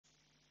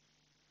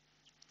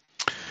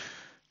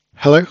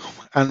Hello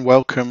and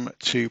welcome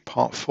to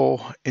part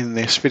 4 in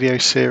this video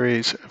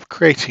series of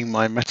creating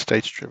my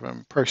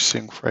metadata-driven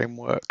processing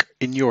framework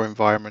in your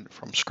environment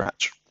from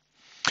scratch.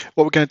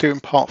 What we're going to do in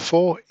part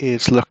 4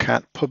 is look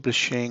at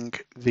publishing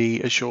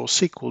the Azure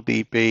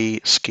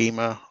SQLDB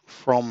schema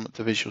from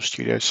the Visual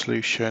Studio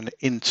solution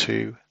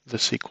into the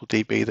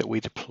SQLDB that we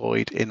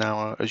deployed in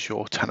our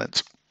Azure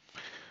tenant.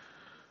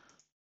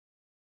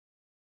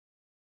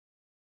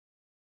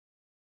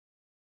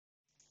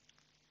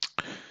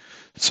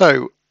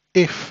 So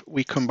if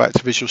we come back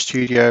to Visual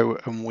Studio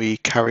and we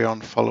carry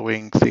on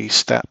following the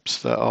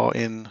steps that are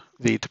in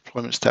the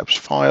deployment steps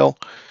file,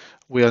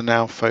 we are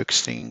now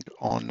focusing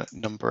on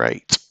number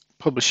 8,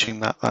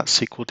 publishing that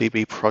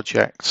SQLDB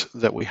project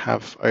that we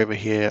have over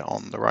here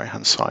on the right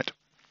hand side.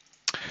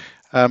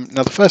 Now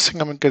the first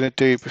thing I'm going to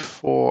do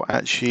before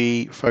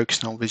actually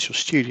focusing on Visual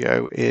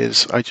Studio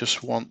is I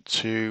just want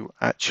to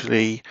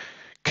actually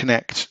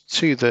connect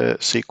to the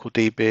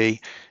SQLDB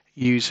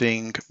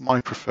using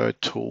my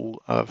preferred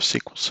tool of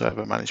SQL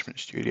Server Management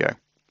Studio.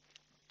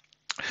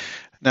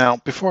 Now,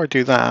 before I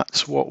do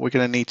that, what we're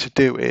going to need to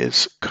do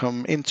is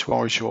come into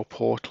our Azure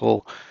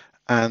portal,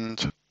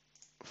 and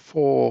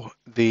for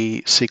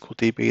the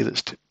SQLDB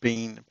that's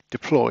been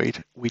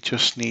deployed, we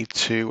just need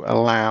to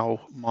allow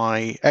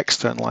my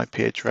external IP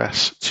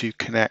address to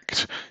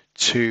connect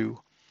to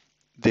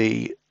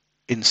the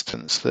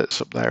instance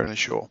that's up there in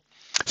Azure.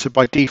 So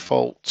by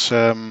default,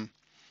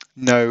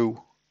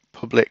 no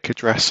public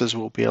addresses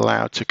will be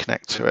allowed to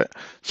connect to it.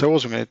 So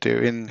what I'm going to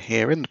do in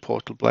here in the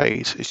portal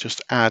blaze is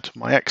just add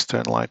my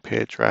external IP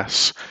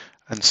address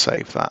and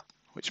save that,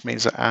 which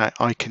means that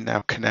I can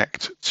now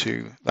connect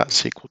to that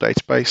SQL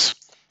database.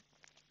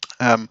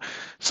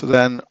 So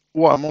then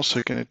what I'm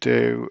also going to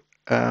do,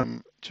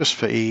 just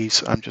for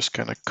ease, I'm just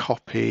going to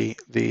copy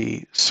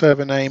the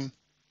server name,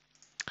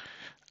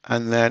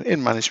 and then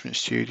in Management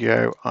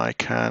Studio I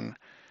can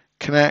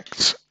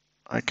connect,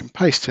 I can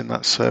paste in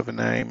that server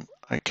name,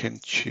 I can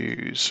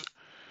choose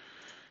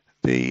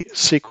the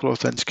SQL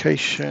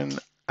authentication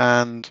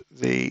and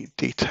the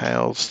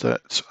details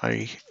that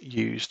I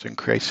used and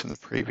created in the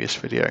previous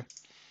video.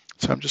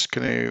 So I'm just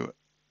going to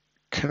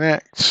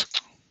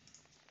connect.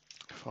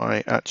 If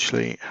I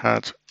actually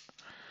had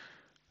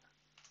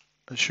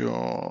Azure,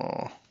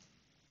 you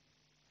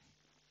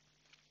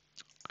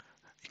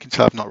can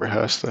tell I've not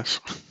rehearsed this.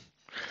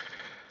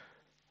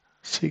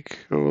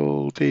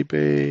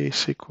 SQLDB,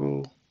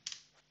 SQL,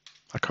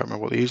 I can't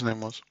remember what the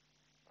username was.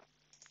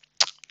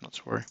 Not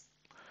to worry.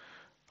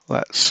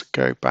 Let's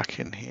go back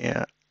in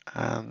here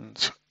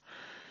and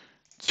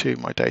to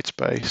my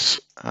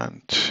database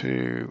and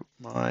to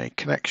my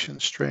connection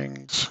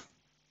strings.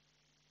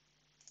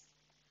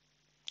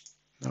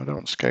 No, I don't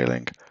want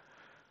scaling.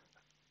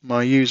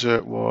 My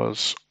user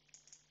was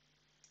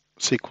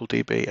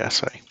SQLDB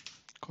SA.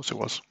 Of course it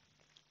was.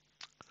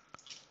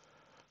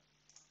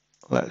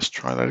 Let's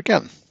try that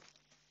again.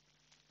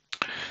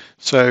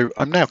 So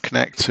I'm now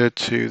connected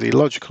to the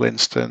logical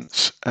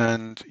instance,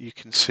 and you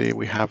can see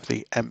we have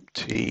the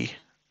empty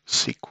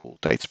SQL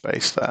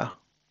database there.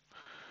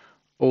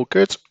 All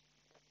good.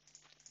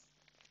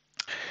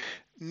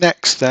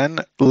 Next then,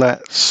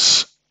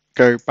 let's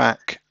go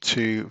back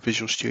to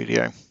Visual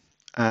Studio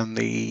and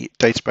the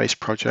database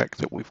project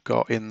that we've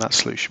got in that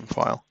solution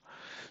file.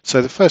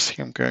 So the first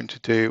thing I'm going to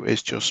do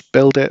is just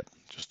build it,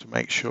 just to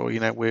make sure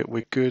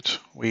we're good,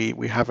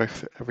 we have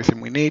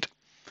everything we need.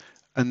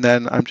 And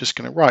then I'm just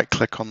going to right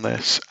click on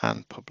this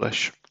and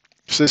publish.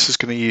 So this is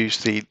going to use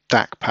the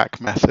ADFprocfwk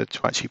method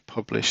to actually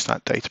publish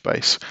that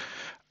database.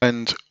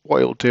 And what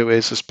it'll do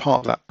is, as part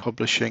of that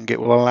publishing, it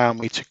will allow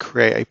me to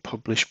create a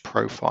publish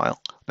profile.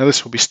 Now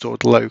this will be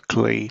stored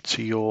locally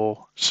to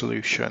your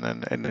solution,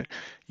 and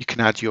you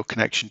can add your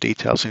connection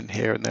details in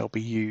here and they'll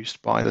be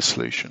used by the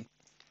solution.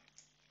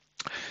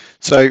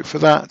 So for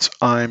that,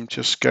 I'm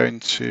just going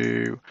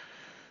to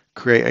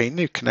create a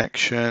new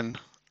connection.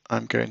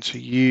 I'm going to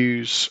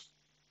use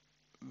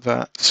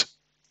that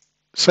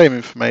same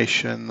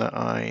information that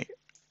I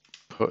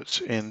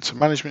put into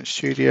Management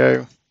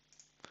Studio,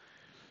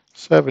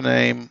 server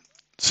name,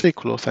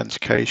 SQL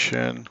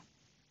authentication,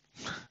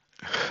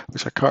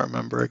 which I can't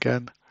remember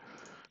again,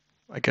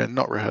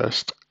 not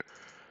rehearsed,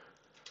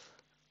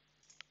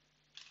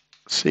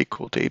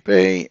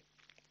 SQLDB,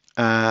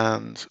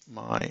 and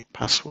my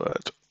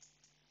password.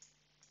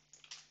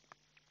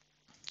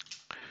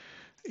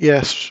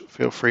 Yes,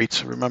 feel free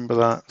to remember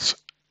that.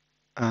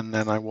 And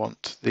then I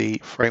want the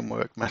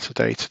framework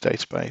metadata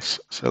database.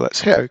 So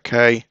let's hit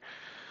OK.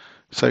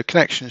 So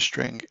connection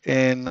string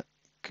in,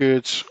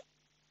 good.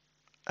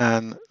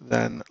 And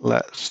then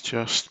let's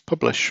just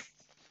publish.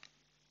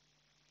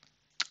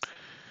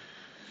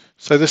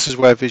 So this is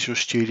where Visual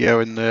Studio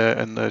and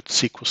the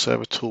SQL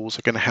Server tools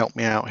are going to help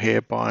me out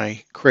here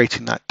by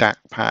creating that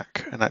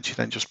ADFprocfwk and actually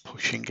then just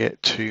pushing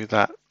it to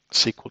that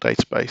SQL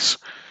database,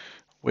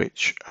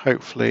 which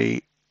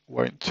hopefully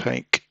won't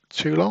take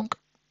too long.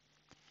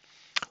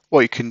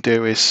 What you can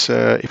do is,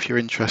 if you're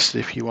interested,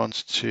 if you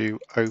wanted to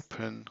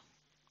open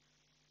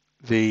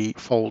the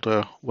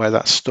folder where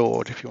that's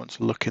stored, if you want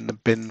to look in the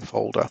bin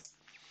folder,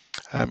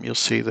 You'll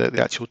see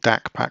the actual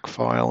DAC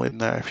file in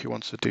there if you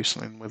want to do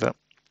something with it.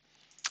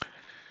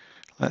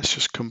 Let's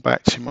just come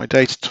back to my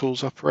data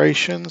tools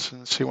operations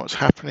and see what's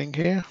happening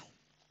here.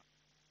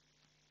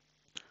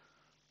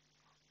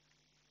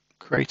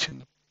 Creating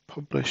the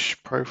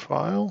publish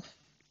profile.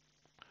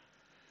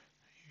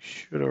 You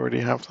should already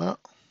have that.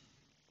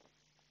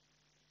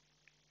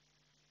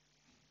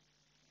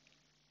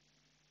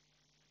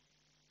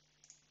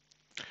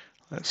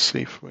 Let's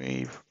see if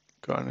we've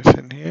got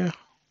anything here.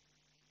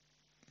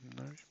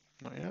 No,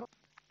 not yet.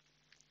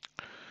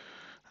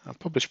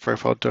 Publish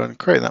profile done,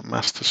 creating that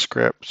master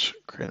script,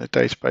 creating a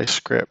database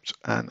script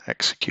and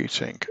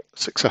executing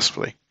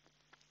successfully.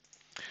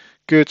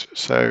 Good,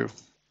 so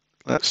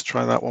let's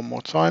try that one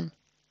more time.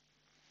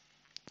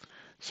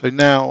 So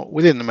now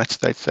within the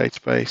metadata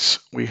database,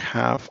 we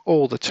have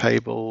all the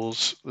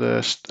tables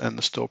and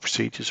the store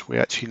procedures we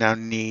actually now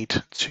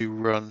need to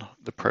run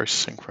the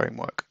processing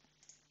framework.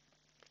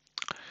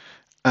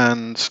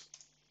 And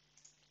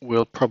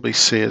we'll probably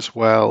see as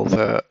well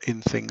that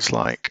in things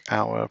like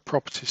our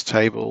properties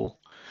table,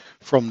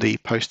 from the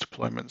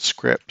post-deployment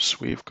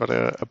scripts, we've got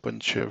a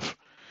bunch of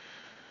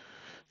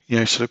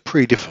sort of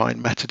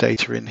predefined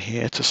metadata in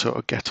here to sort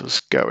of get us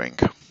going.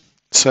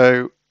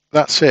 So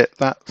that's it.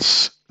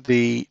 That's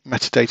the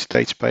metadata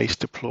database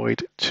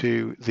deployed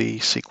to the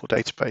SQL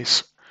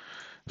database.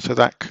 So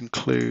that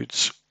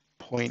concludes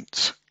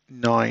point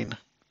 9.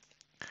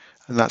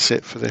 And that's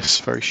it for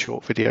this very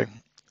short video.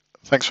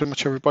 Thanks very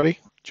much, everybody.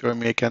 Join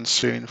me again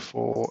soon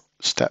for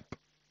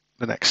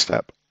the next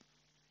step.